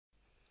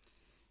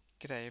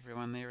G'day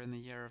everyone there in the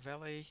Yarra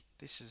Valley.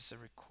 This is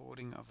a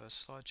recording of a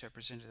slideshow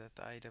presented at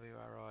the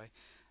AWRI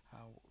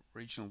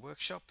regional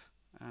workshop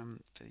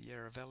for the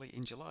Yarra Valley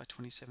in July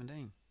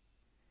 2017.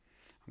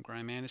 I'm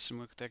Graeme Anderson,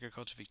 work with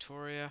Agriculture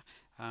Victoria.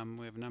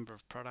 We have a number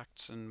of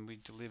products and we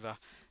deliver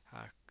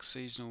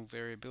seasonal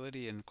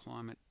variability and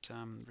climate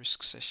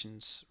risk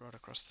sessions right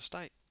across the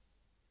state.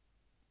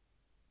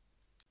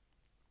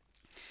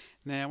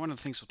 Now, one of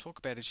the things we'll talk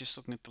about is just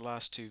looking at the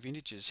last two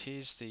vintages.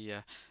 Here's the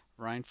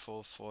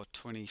rainfall for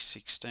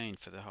 2016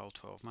 for the whole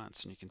 12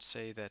 months, and you can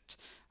see that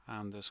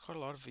there's quite a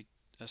lot of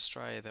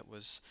Australia that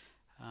was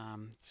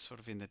sort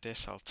of in the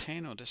decile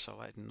 10 or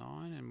decile 8 and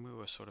 9, and we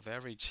were sort of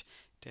average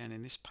down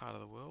in this part of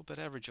the world, but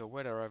average or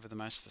wetter over the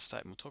most of the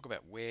state, and we'll talk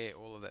about where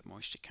all of that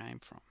moisture came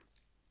from.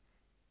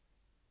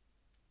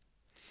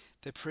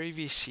 The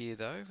previous year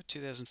though,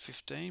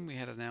 2015, we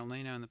had an El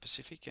Nino in the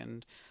Pacific,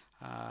 and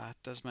it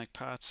does make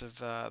parts of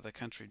the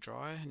country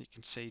drier, and you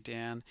can see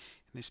down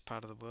in this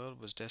part of the world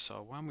was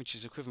decile 1, which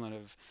is equivalent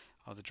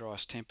of the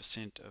driest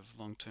 10% of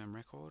long-term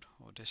record,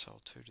 or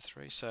decile 2 to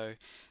 3. So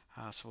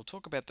we'll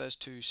talk about those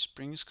two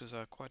springs because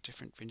they're quite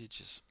different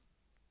vintages.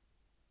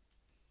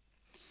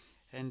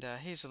 And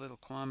here's a little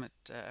climate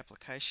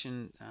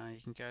application.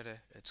 You can go to,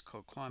 it's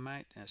called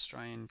Climate,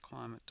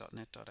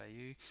 australianclimate.net.au.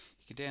 You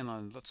can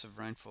download lots of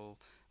rainfall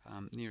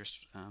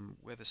nearest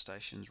weather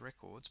stations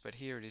records, but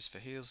here it is for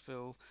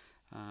Healesville,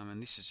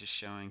 and this is just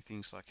showing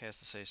things like how's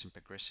the season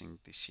progressing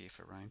this year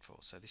for rainfall.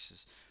 So this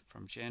is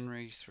from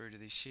January through to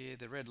this year.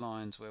 The red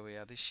line's where we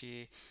are this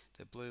year.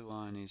 The blue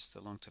line is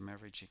the long-term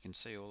average. You can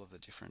see all of the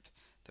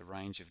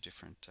range of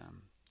different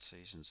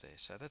seasons there.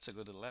 So that's a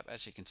good little app.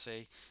 As you can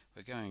see,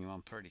 we're going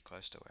on pretty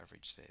close to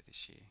average there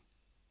this year.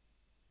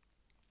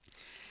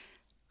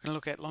 We're going to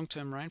look at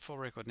long-term rainfall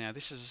record now.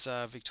 This is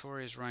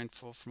Victoria's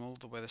rainfall from all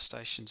the weather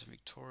stations in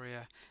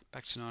Victoria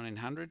back to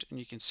 1900, and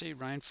you can see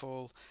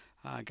rainfall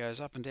goes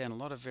up and down, a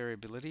lot of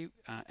variability.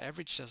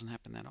 Average doesn't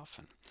happen that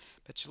often,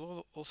 but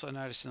you'll also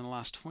notice in the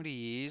last 20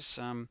 years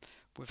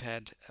we've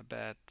had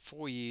about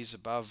 4 years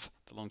above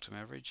the long-term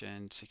average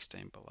and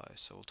 16 below.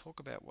 So we'll talk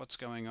about what's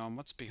going on,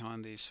 what's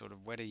behind these sort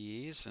of wetter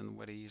years and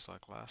wetter years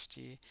like last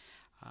year,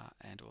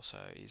 and also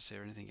is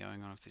there anything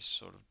going on with this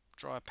sort of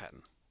dry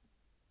pattern.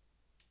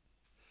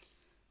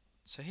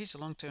 So here's a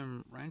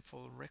long-term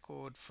rainfall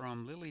record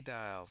from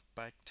Lilydale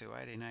back to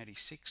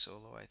 1886 all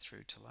the way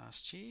through to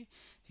last year.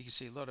 You can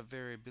see a lot of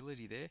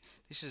variability there.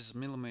 This is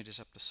millimetres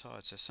up the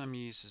side, so some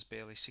years there's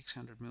barely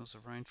 600 mils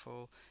of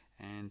rainfall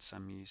and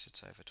some years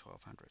it's over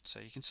 1200. So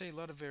you can see a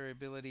lot of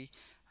variability.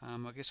 I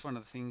guess one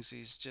of the things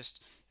is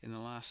just in the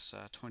last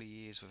 20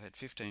 years we've had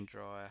 15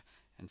 drier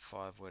and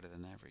 5 wetter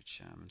than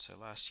average. So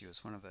last year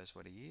was one of those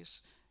wetter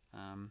years,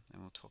 and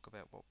we'll talk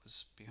about what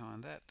was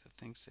behind that,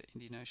 thanks to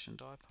Indian Ocean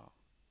dipole.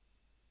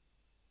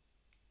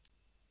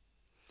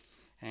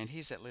 And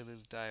here's that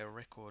Lilydale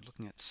record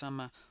looking at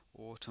summer,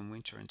 autumn,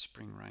 winter and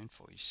spring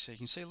rainfall. So you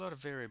can see a lot of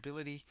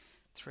variability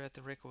throughout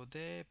the record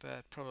there,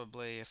 but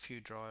probably a few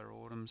drier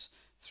autumns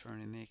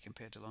thrown in there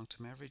compared to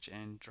long-term average,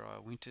 and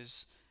drier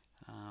winters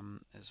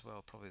as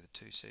well, probably the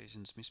two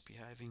seasons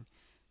misbehaving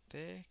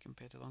there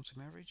compared to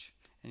long-term average.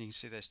 And you can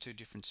see those two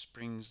different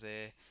springs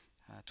there,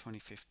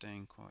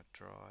 2015 quite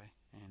dry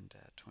and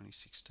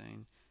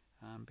 2016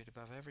 a bit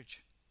above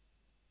average.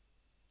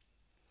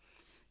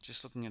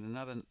 Just looking at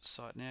another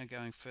site now,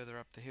 going further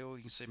up the hill,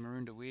 you can see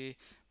Maroondah Weir,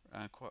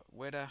 quite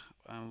wetter,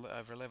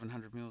 over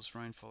 1100 mils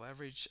rainfall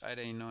average,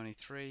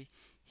 1893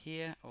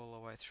 here all the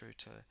way through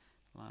to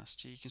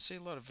last year. You can see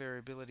a lot of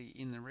variability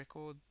in the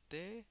record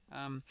there,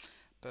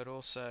 but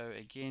also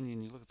again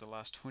when you look at the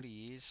last 20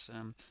 years,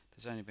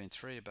 there's only been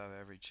 3 above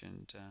average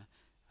and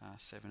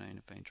 17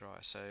 have been dry.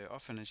 So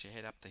often as you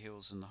head up the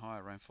hills and the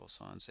higher rainfall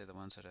signs, they're the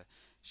ones that are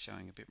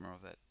showing a bit more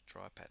of that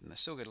dry pattern. They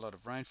still get a lot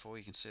of rainfall.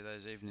 You can see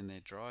those even in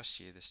their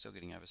driest year, they're still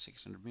getting over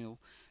 600 mil,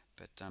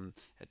 but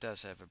it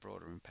does have a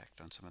broader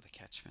impact on some of the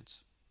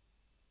catchments.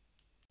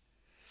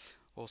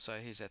 Also,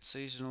 here's that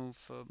seasonal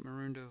for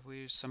Maroondah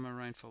Weir, summer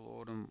rainfall,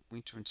 autumn,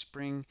 winter and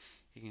spring.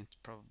 You can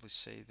probably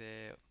see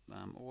there,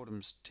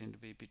 autumns tend to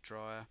be a bit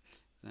drier,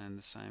 and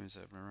the same as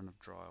a run of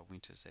drier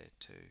winters there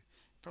too.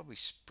 Probably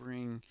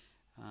spring,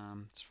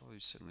 it's probably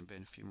certainly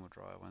been a few more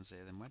drier ones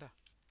there than wetter.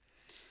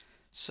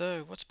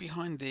 So what's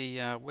behind the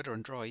wetter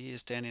and dry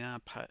years down in our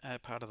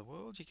part of the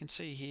world? You can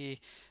see here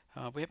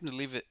we happen to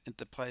live at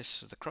the place,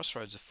 the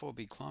crossroads of 4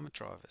 big climate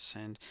drivers,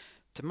 and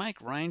to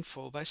make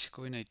rainfall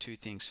basically we need 2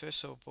 things.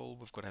 First of all,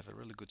 we've got to have a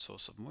really good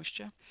source of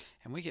moisture,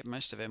 and we get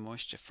most of our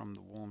moisture from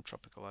the warm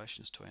tropical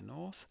oceans to our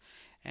north,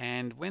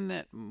 and when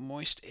that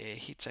moist air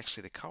hits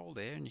actually the cold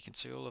air, and you can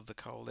see all of the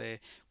cold air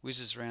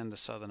whizzes around the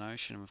Southern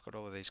Ocean, and we've got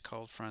all of these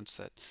cold fronts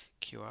that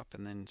queue up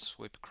and then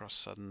sweep across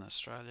southern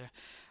Australia.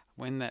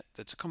 When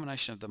that's a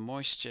combination of the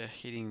moisture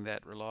hitting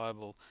that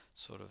reliable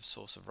sort of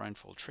source of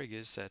rainfall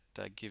triggers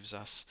that gives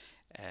us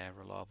our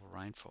reliable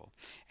rainfall.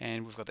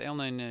 And we've got the El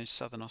Nino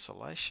Southern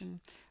Oscillation.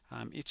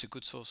 It's a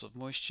good source of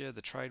moisture.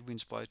 The trade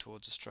winds blow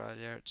towards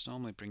Australia. It's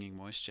normally bringing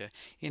moisture.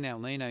 In El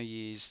Nino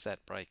years,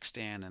 that breaks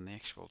down and the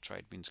actual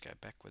trade winds go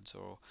backwards,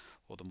 or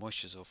the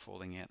moisture's all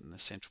falling out in the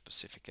Central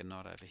Pacific and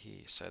not over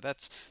here. So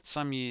that's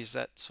some years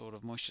that sort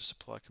of moisture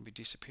supply can be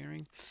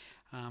disappearing.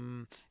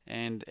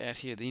 And out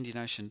here, the Indian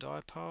Ocean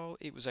Dipole,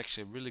 it was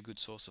actually a really good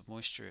source of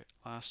moisture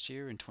last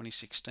year in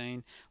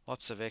 2016.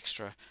 Lots of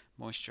extra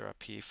moisture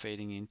up here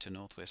feeding into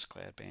northwest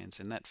cloud bands,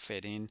 and that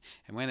fed in,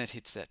 and when it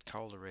hits that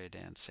colder air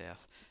down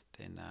south,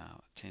 then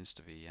it tends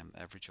to be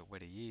average or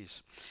wetter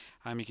years.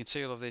 You can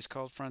see all of these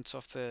cold fronts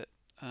off the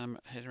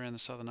head around the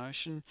Southern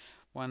Ocean.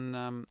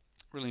 One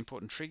really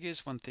important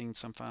triggers. One thing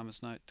some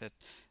farmers note that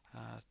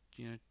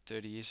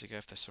 30 years ago,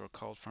 if they saw a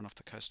cold front off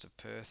the coast of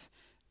Perth,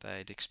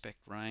 they'd expect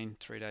rain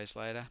 3 days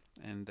later,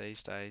 and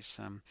these days,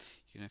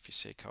 if you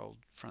see a cold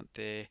front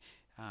there,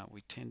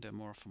 we tend to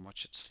more often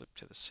watch it slip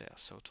to the south.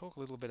 So we'll talk a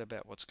little bit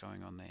about what's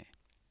going on there.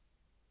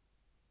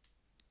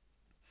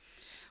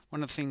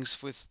 One of the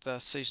things with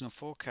seasonal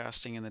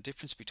forecasting and the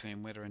difference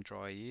between wetter and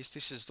dry years,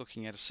 this is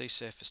looking at a sea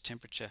surface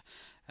temperature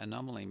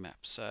anomaly map.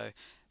 So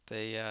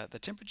the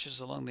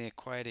temperatures along the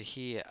equator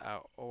here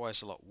are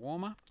always a lot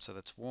warmer, so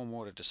that's warm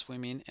water to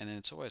swim in, and then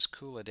it's always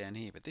cooler down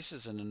here. But this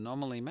is an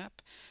anomaly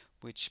map,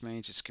 which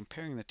means it's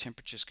comparing the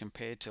temperatures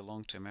compared to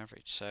long-term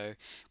average. So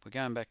we're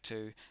going back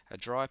to a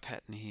dry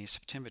pattern here,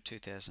 September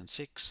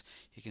 2006.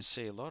 You can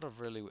see a lot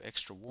of really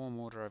extra warm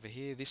water over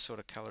here. This sort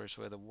of colour is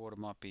where the water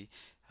might be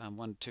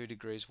 1 to 2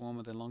 degrees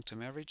warmer than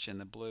long-term average, and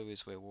the blue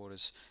is where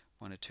water's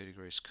 1 or 2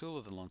 degrees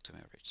cooler than long-term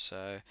average.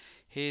 So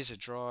here's a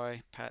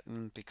dry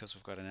pattern because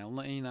we've got an El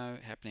Nino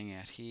happening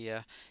out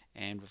here,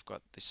 and we've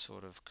got this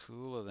sort of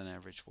cooler than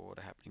average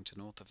water happening to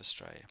north of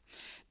Australia.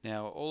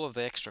 Now all of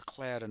the extra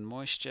cloud and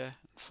moisture,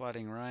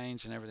 flooding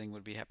rains and everything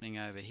would be happening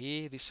over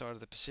here, this side of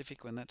the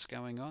Pacific when that's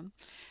going on,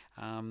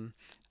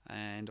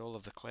 and all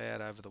of the cloud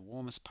over the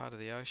warmest part of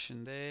the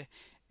ocean there.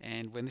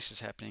 And when this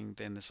is happening,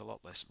 then there's a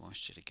lot less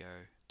moisture to go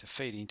to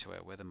feed into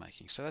our weather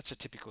making. So that's a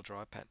typical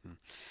dry pattern.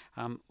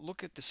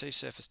 Look at the sea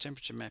surface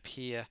temperature map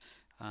here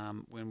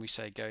when we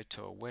say go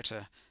to a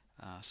wetter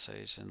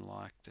season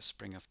like the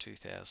spring of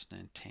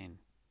 2010.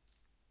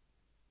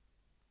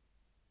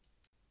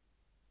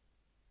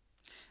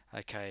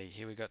 Okay,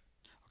 here we got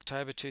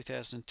October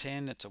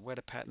 2010. It's a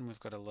wetter pattern. We've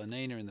got a La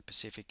Nina in the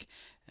Pacific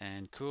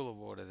and cooler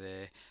water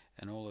there,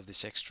 and all of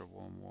this extra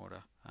warm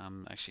water,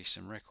 actually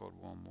some record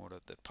warm water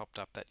that popped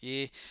up that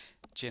year,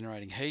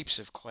 generating heaps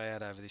of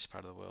cloud over this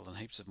part of the world and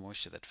heaps of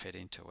moisture that fed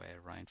into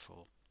our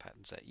rainfall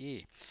patterns that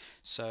year.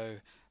 So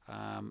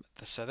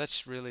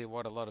that's really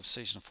what a lot of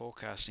seasonal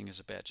forecasting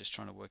is about, just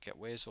trying to work out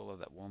where's all of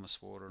that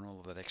warmest water and all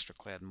of that extra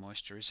cloud and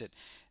moisture. Is it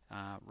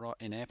right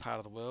in our part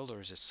of the world,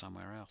 or is it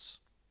somewhere else?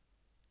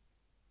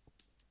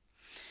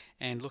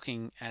 And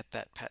looking at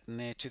that pattern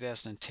there,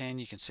 2010,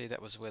 you can see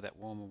that was where that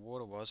warmer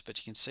water was, but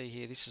you can see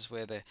here this is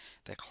where the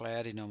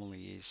cloud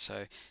anomaly is.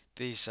 So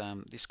this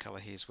colour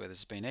here is where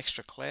there's been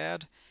extra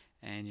cloud,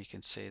 and you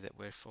can see that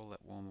we're full of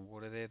that warmer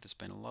water there. There's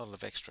been a lot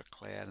of extra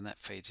cloud, and that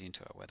feeds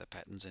into our weather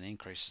patterns and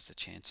increases the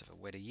chance of a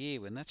wetter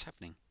year when that's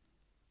happening.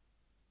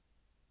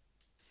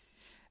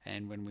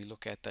 And when we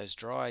look at those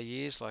dry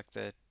years like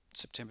the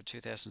September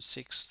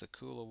 2006, the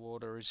cooler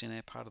water is in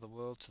our part of the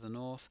world to the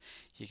north.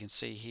 You can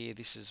see here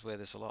this is where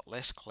there's a lot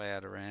less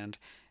cloud around,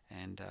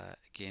 and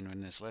again,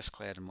 when there's less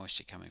cloud and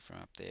moisture coming from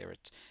up there,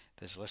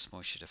 there's less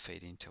moisture to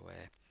feed into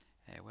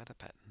our weather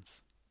patterns.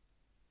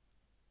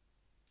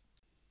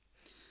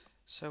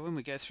 So when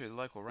we go through the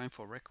local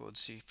rainfall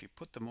records, if you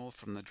put them all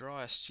from the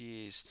driest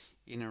years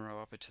in a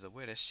row up to the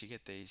wettest, you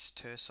get these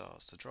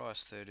terciles, the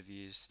driest third of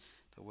years,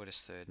 the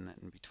wettest third, and that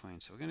in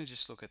between. So we're going to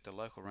just look at the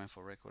local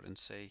rainfall record and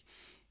see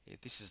if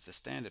this is the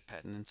standard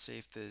pattern, and see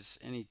if there's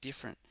any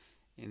different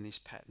in this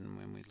pattern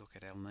when we look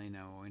at El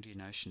Nino or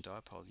Indian Ocean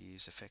Dipole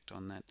years' effect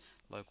on that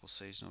local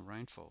seasonal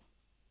rainfall.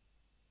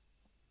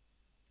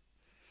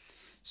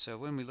 So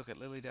when we look at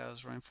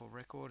Lilydale's rainfall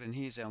record, and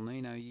here's El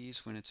Nino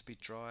years when it's a bit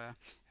drier,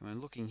 and we're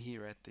looking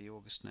here at the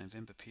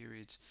August-November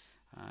periods,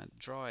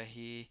 drier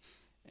here,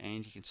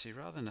 and you can see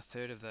rather than a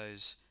third of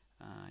those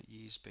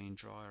years being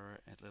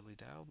drier at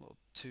Lilydale, well,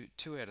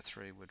 two out of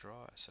three were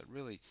drier, so it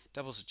really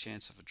doubles the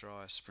chance of a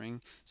drier spring.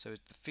 So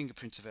the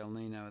fingerprints of El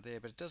Nino are there,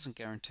 but it doesn't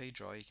guarantee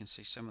dry. You can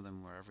see some of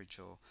them were average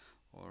or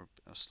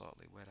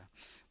slightly wetter.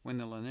 When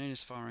the La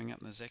Nina's firing up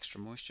and there's extra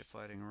moisture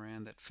floating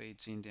around, that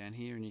feeds in down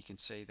here, and you can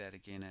see that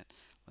again at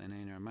La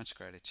Nina, a much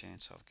greater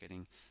chance of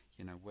getting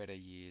wetter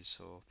years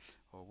or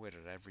wetter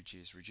average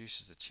years,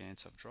 reduces the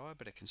chance of dry,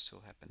 but it can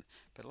still happen.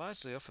 But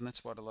largely often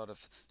that's what a lot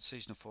of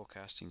seasonal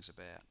forecasting is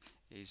about,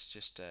 is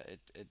just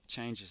it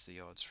changes the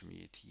odds from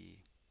year to year.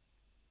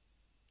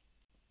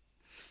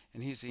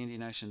 And here's the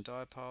Indian Ocean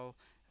Dipole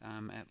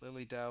at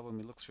Lilydale. When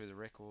we look through the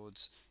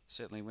records,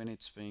 certainly when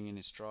it's being in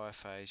its drier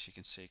phase, you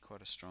can see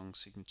quite a strong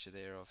signature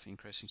there of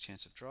increasing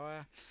chance of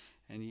drier.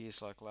 And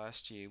years like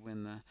last year,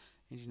 when the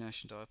Indian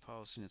Ocean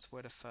Dipole is in its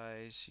wetter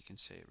phase, you can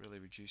see it really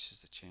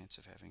reduces the chance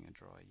of having a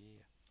dry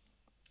year.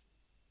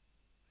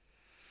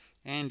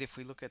 And if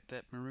we look at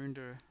that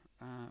Maroondah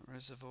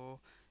reservoir,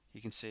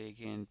 You can see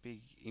again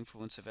big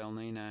influence of El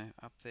Nino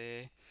up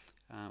there.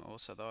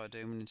 Also the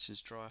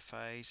Iodine-Williamson's dry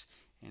phase,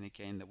 and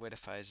again the wetter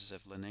phases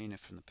of La Nina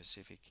from the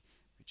Pacific,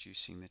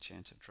 reducing the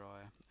chance of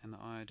drier. And the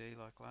IOD,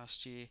 like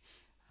last year,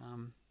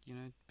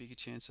 bigger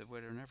chance of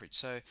wetter than average.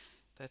 So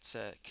that's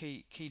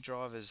key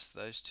drivers,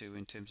 those two,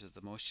 in terms of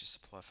the moisture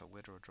supply for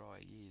wetter or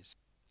drier years.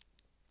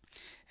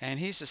 And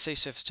here's the sea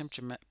surface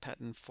temperature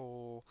pattern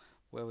for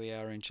where we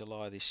are in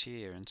July this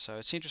year. And so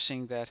it's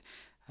interesting that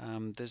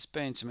there's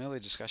been some early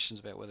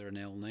discussions about whether an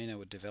El Nino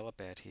would develop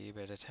out here,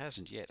 but it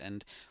hasn't yet.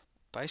 And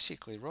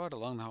basically right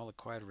along the whole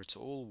equator it's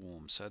all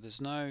warm, so there's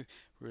no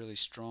really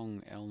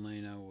strong El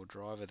Nino or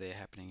driver there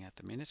happening at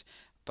the minute,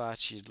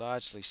 but you'd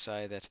largely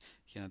say that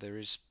there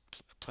is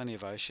plenty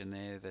of ocean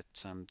there that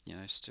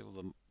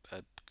still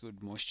a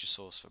good moisture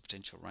source for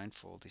potential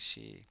rainfall this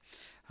year.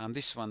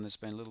 This one there's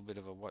been a little bit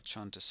of a watch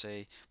on to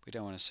see. We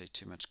don't want to see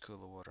too much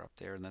cooler water up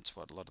there, and that's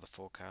what a lot of the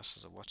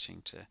forecasters are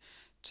watching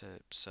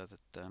so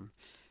that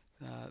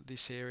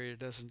this area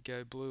doesn't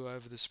go blue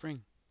over the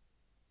spring.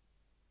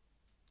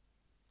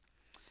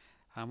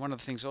 One of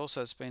the things also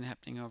that's been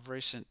happening of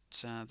recent,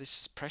 this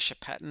is pressure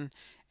pattern,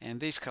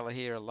 and these colour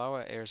here are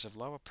lower areas of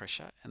lower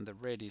pressure, and the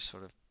red is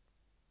sort of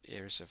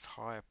areas of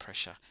higher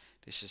pressure.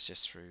 This is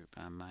just through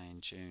May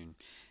and June.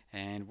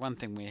 And one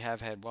thing we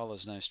have had, while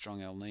there's no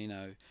strong El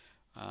Nino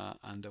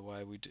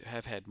underway, we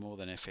have had more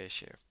than our fair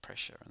share of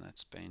pressure, and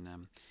that's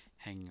been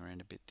hanging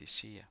around a bit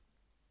this year.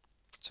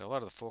 So a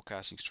lot of the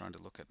forecasting is trying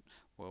to look at,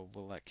 well,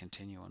 will that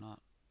continue or not?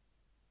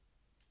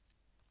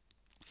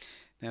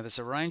 Now there's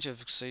a range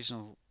of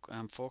seasonal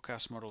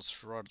forecast models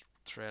throughout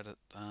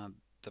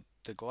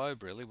the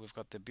globe really. We've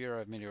got the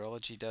Bureau of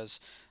Meteorology does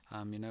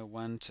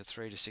 1 to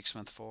 3 to 6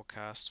 month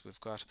forecasts.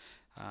 We've got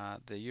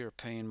the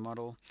European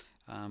model.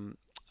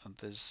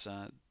 There's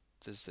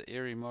the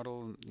AWRI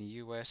model in the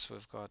US.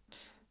 We've got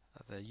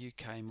the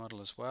UK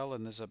model as well,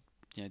 and there's a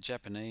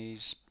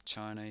Japanese,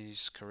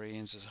 Chinese,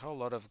 Koreans. There's a whole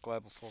lot of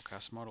global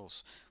forecast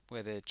models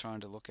where they're trying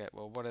to look at,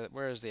 well,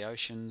 where is the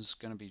oceans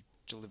going to be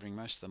delivering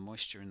most of the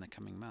moisture in the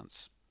coming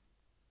months.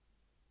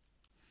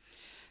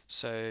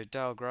 So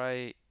Dale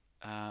Gray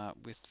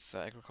with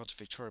Agriculture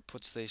Victoria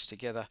puts these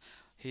together.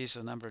 Here's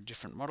a number of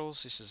different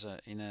models. This is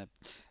in a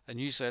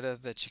newsletter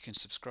that you can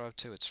subscribe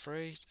to. It's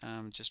free.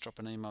 Just drop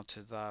an email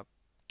to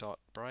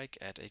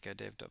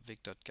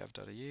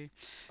the.break@ecodev.vic.gov.au.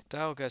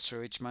 Dale goes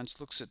through each month,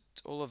 looks at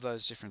all of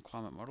those different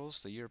climate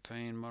models, the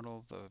European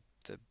model, the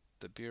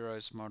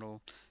Bureau's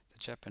model, the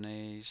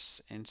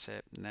Japanese,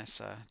 NSAP,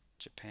 NASA,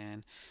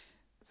 Japan.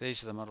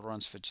 These are the model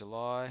runs for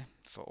July,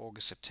 for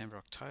August, September,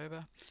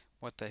 October,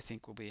 what they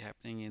think will be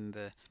happening in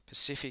the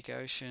Pacific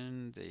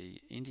Ocean,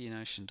 the Indian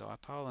Ocean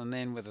dipole, and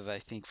then whether they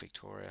think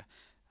Victoria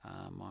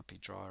might be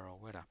drier or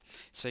wetter.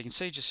 So you can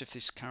see just if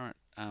this current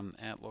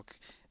outlook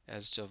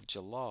as of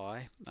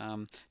July,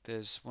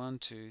 there's 1,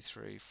 2,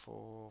 3,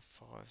 4,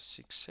 5,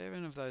 6,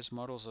 7 of those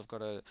models have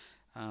got a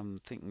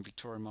thinking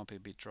Victoria might be a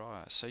bit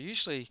drier. So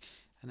usually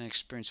in an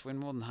experience when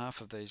more than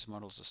half of these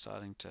models are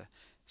starting to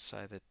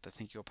say that they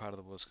think your part of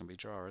the world is going to be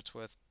drier, it's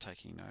worth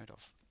taking note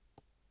of.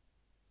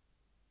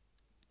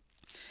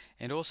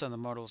 And also the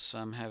models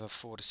have a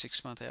 4 to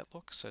 6 month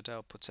outlook, so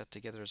Dale puts that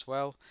together as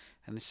well,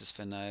 and this is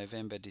for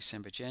November,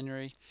 December,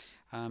 January.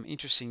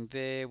 Interesting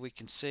there, we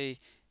can see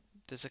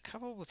there's a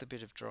couple with a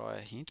bit of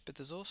drier hint, but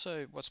there's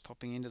also what's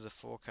popping into the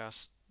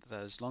forecast,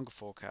 those longer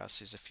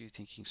forecasts, is a few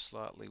thinking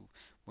slightly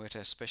wetter,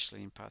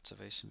 especially in parts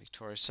of eastern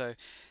Victoria. So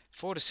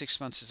 4 to 6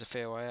 months is a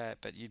fair way out,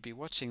 but you'd be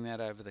watching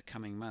that over the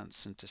coming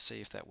months and to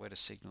see if that wetter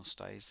signal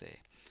stays there.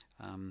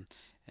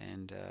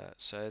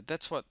 So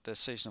that's what the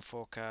seasonal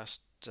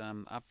forecast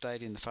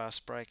update in the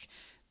fast break.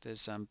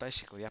 There's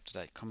basically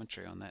up-to-date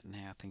commentary on that and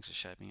how things are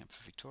shaping up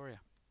for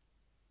Victoria.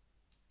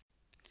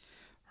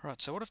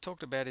 Right, so what I've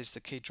talked about is the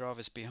key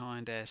drivers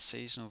behind our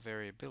seasonal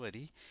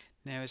variability.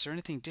 Now, is there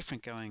anything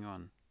different going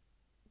on?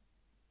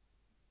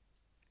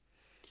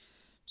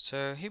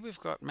 So here we've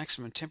got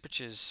maximum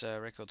temperatures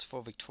records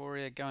for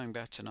Victoria going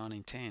back to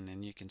 1910,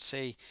 and you can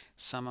see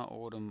summer,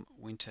 autumn,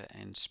 winter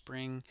and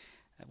spring.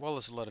 While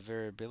there's a lot of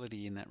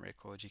variability in that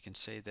record, you can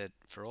see that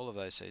for all of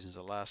those seasons,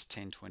 the last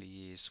 10-20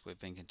 years, we've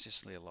been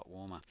consistently a lot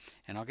warmer.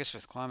 And I guess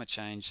with climate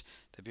change,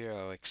 the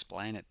Bureau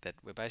explain it that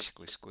we're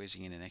basically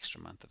squeezing in an extra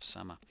month of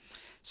summer.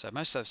 So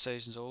most of those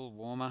seasons are all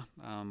warmer,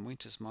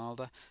 winter's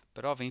milder,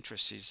 but of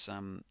interest is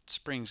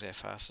spring's our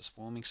fastest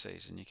warming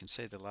season. You can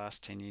see the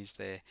last 10 years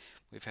there,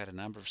 we've had a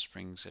number of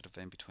springs that have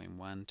been between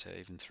 1 to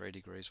even 3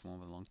 degrees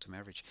warmer than long-term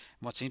average.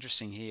 And what's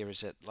interesting here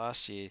is that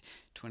last year,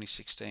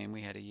 2016,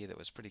 we had a year that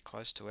was pretty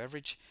close to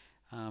average.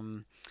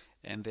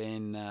 And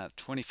then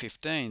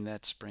 2015,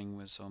 that spring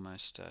was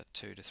almost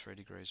 2 to 3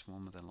 degrees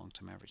warmer than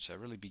long-term average. So a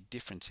really big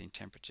difference in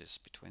temperatures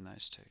between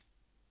those two.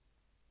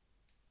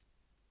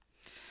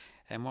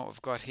 And what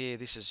we've got here,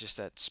 this is just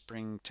that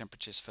spring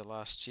temperatures for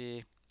last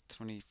year,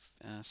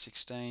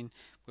 2016.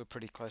 We're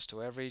pretty close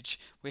to average.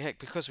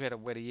 Because we had a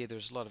wetter year, there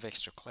was a lot of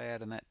extra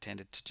cloud, and that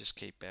tended to just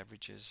keep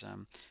averages,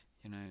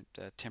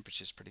 the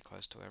temperatures pretty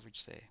close to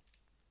average there.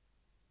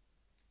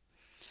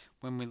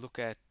 when we look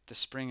at the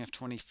spring of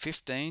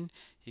 2015,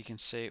 you can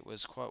see it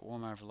was quite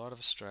warm over a lot of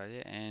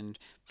Australia, and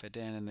for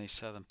down in these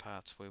southern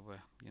parts we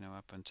were,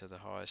 up into the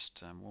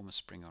highest warmest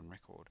spring on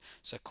record.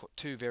 So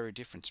two very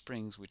different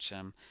springs which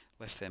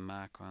left their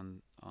mark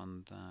on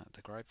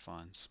the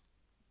grapevines.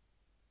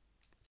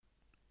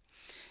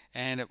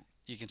 And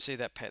you can see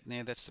that pattern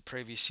there. That's the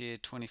previous year,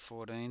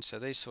 2014. So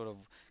these sort of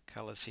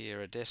colours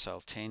here are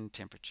decile 10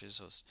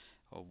 temperatures,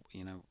 or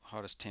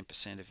hottest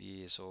 10% of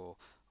years or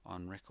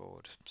on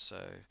record. So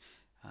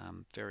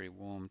very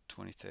warm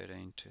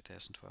 2013,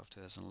 2012,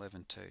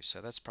 2011 too.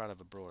 So that's part of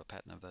a broader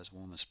pattern of those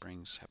warmer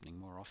springs happening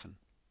more often.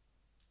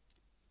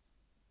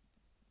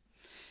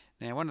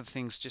 Now, one of the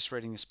things, just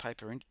reading this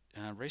paper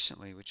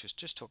recently, which was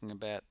just talking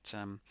about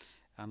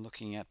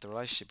looking at the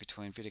relationship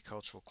between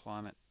viticultural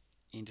climate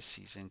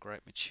indices and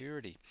grape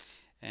maturity,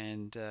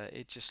 and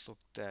it just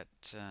looked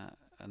at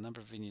a number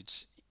of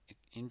vineyards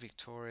in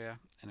Victoria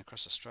and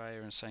across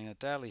Australia, and saying that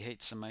daily heat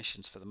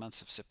summations for the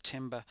months of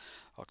September,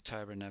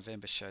 October and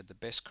November showed the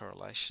best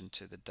correlation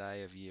to the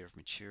day of year of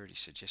maturity,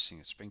 suggesting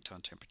that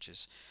springtime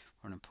temperatures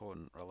were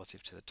important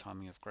relative to the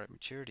timing of grape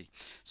maturity.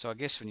 So I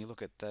guess when you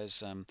look at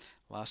those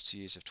last 2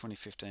 years of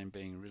 2015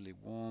 being really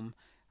warm,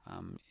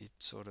 it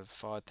sort of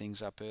fired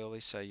things up early,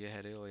 so you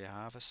had earlier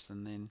harvest,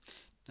 and then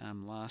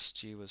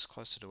last year was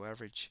closer to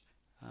average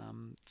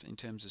in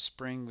terms of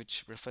spring,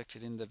 which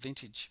reflected in the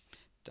vintage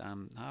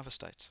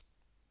harvest dates.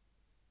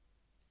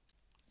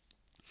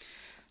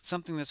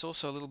 Something that's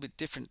also a little bit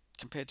different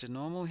compared to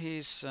normal,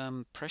 here's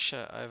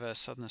pressure over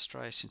southern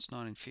Australia since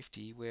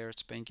 1950, where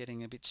it's been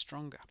getting a bit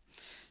stronger.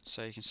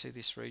 So you can see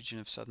this region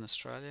of southern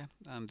Australia.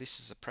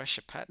 This is a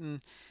pressure pattern.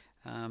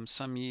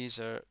 Some years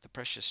the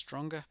pressure's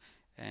stronger,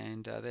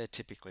 and they're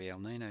typically El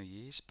Nino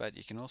years, but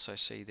you can also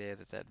see there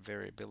that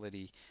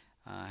variability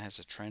has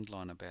a trend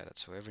line about it.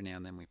 So every now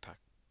and then we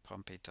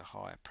pump into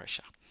higher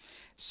pressure.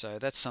 So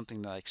that's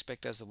something that I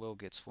expect as the world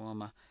gets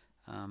warmer.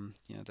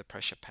 The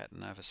pressure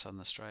pattern over southern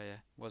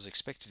Australia was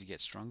expected to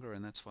get stronger,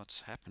 and that's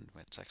what's happened.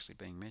 It's actually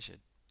being measured.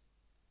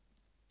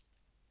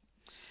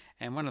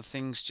 And one of the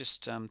things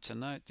just to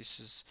note, this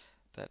is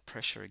that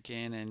pressure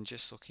again, and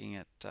just looking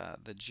at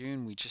the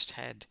June we just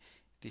had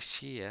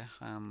this year,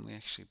 we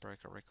actually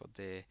broke a record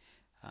there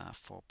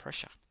for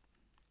pressure.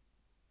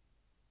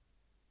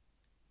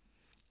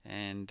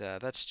 And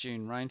that's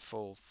June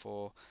rainfall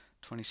for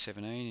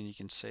 2017, and you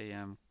can see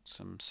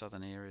some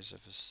southern areas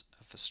of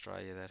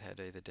Australia that had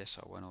either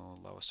decile 1 or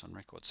lowest on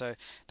record. So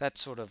that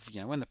sort of,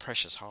 when the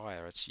pressure's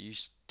higher, it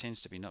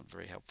tends to be not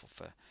very helpful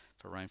for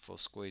rainfall,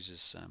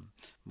 squeezes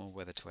more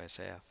weather to our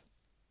south.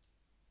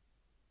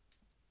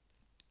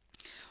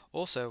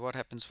 Also, what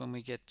happens when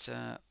we get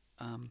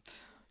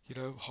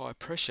high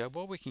pressure?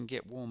 Well, we can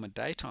get warmer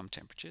daytime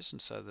temperatures, and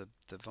so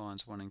the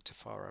vine's wanting to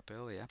fire up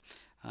earlier.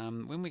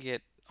 When we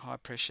get high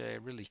pressure,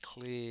 really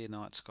clear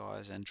night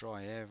skies and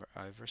dry air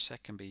over us,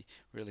 that can be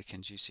really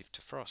conducive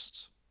to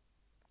frosts,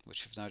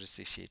 which we've noticed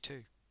this year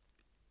too.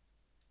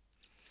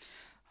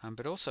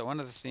 But also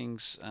one of the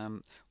things,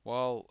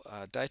 while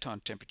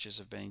daytime temperatures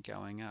have been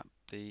going up,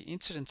 the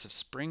incidence of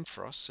spring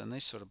frosts, and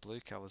these sort of blue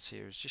colours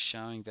here, is just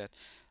showing that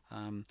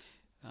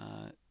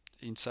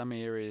in some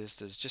areas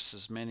there's just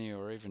as many,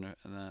 or even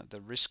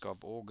the risk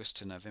of August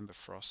to November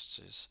frosts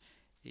is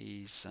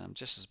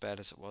just as bad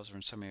as it was, or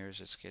in some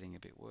areas it's getting a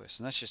bit worse,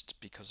 and that's just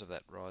because of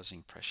that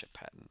rising pressure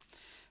pattern.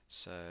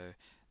 So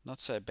not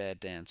so bad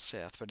down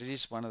south, but it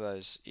is one of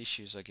those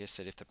issues, I guess,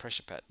 that if the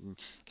pressure pattern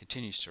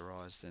continues to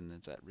rise, then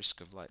that risk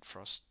of late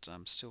frost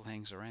still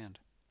hangs around.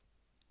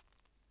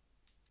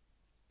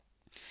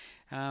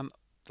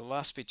 The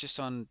last bit just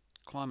on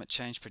climate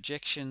change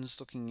projections,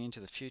 looking into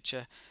the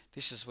future.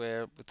 This is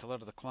where, with a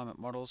lot of the climate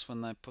models,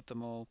 when they put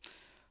them all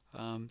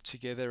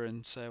together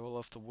and say, well,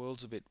 if the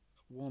world's a bit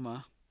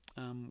warmer,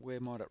 where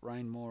might it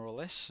rain more or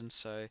less? And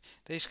so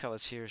these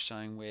colours here are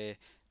showing where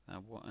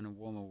in a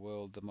warmer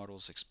world the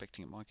model's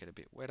expecting it might get a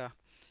bit wetter.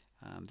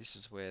 This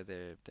is where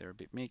they're a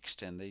bit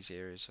mixed, and these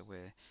areas are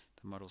where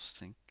the models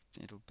think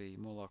it'll be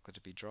more likely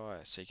to be drier.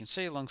 So you can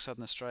see along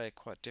southern Australia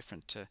quite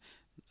different to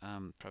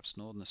perhaps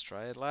northern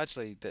Australia.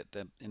 Largely that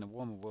in a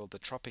warmer world the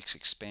tropics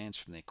expands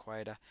from the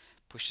equator,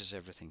 pushes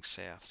everything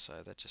south, so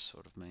that just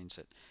sort of means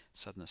that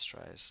southern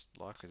Australia is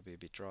likely to be a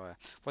bit drier.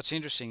 What's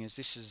interesting is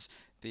this is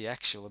the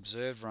actual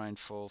observed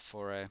rainfall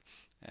for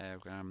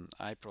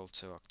April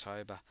to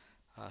October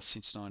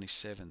since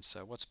 '97.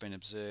 So what's been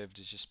observed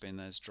has just been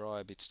those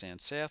drier bits down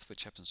south,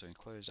 which happens to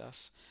include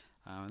us,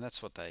 and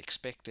that's what they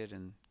expected,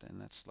 and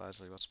that's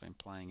largely what's been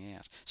playing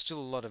out. Still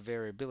a lot of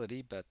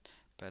variability, but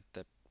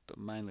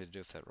mainly to do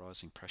with that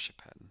rising pressure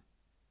pattern.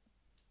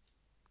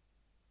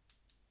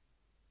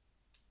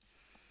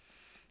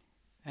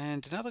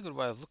 And another good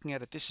way of looking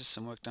at it, this is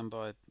some work done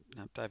by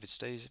David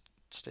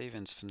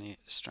Stevens from the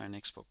Australian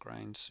Export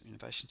Grains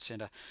Innovation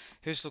Centre,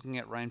 who's looking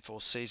at rainfall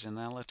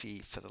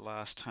seasonality for the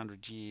last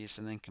 100 years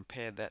and then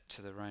compared that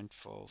to the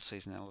rainfall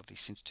seasonality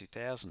since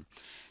 2000.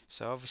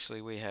 So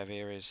obviously we have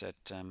areas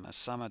that are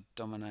summer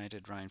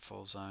dominated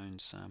rainfall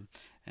zones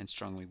and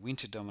strongly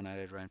winter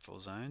dominated rainfall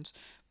zones,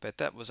 but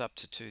that was up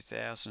to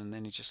 2000, and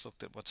then he just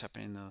looked at what's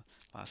happened in the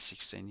last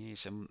 16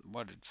 years, and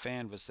what it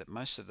found was that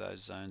most of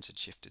those zones had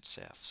shifted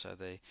south.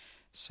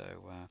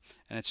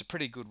 And it's a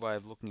pretty good way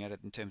of looking at it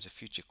in terms of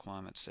future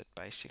climates, that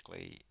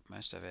basically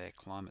most of our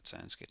climate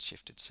zones get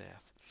shifted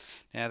south.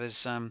 Now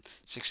there's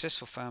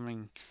successful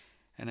farming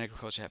and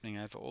agriculture happening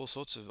over all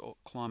sorts of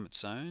climate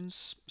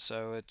zones,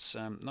 so it's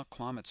not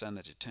climate zone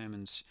that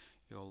determines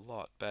your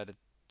lot, but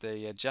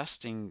the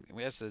adjusting,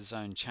 as the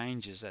zone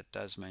changes, that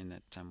does mean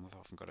that we've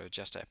often got to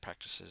adjust our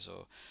practices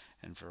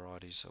and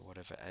varieties or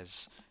whatever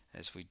as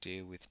we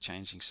deal with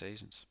changing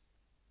seasons.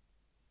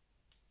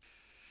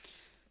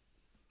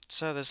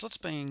 So there's lots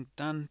being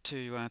done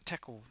to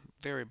tackle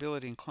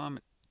variability and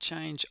climate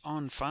change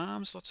on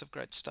farms, lots of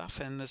great stuff,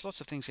 and there's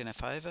lots of things in our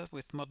favour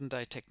with modern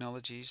day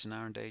technologies and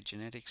R&D,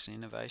 genetics and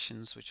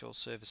innovations, which all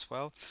serve us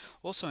well.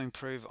 Also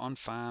improve on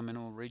farm and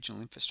all regional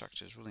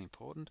infrastructure is really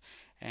important,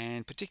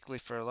 and particularly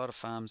for a lot of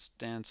farms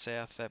down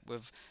south that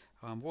we've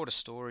water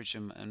storage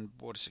and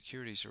water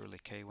security is a really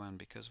key one,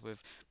 because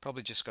we've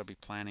probably just got to be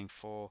planning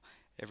for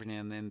every now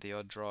and then the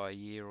odd dry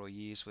year or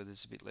years where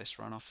there's a bit less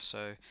runoff.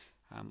 So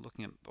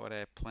looking at what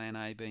our plan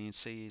A, B and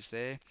C is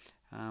there.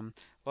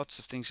 Lots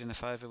of things in the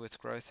favour with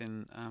growth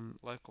in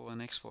local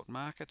and export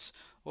markets.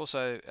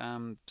 Also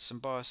some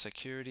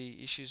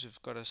biosecurity issues,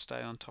 we've got to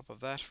stay on top of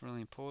that,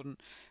 really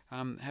important.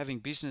 Having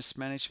business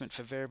management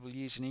for variable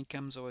years and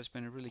income has always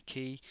been a really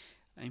key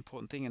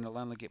important thing, and it'll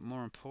only get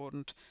more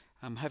important.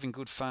 Having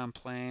good farm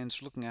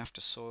plans, looking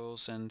after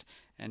soils and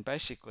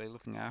basically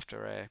looking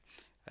after our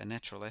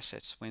natural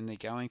assets when they're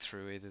going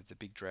through either the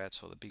big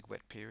droughts or the big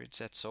wet periods.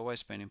 That's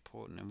always been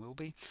important and will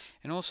be.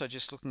 And also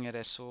just looking at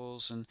our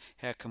soils and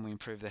how can we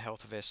improve the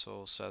health of our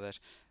soils, so that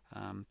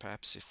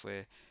perhaps if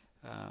we're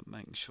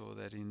making sure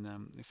that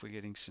if we're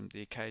getting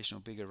the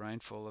occasional bigger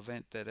rainfall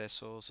event, that our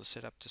soils are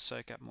set up to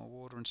soak up more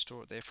water and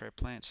store it there for our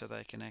plants so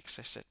they can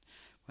access it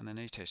when they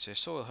need to. So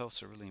soil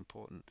health's a really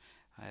important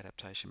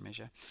adaptation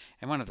measure.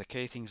 And one of the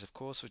key things, of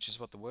course, which is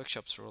what the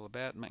workshops are all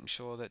about, making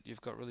sure that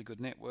you've got really good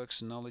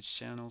networks and knowledge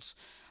channels,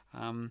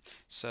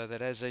 so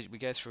that as we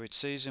go through each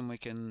season we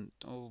can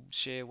all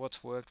share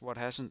what's worked, what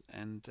hasn't,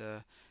 and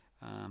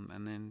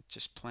then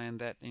just plan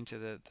that into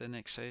the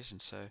next season.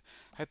 So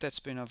hope that's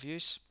been of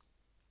use.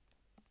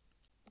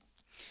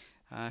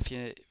 If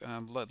you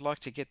like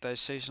to get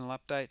those seasonal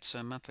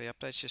updates, monthly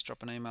updates, just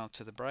drop an email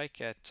to the break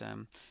at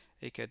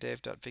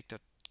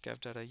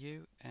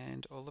ecodev.vic.gov.au,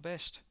 and all the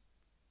best.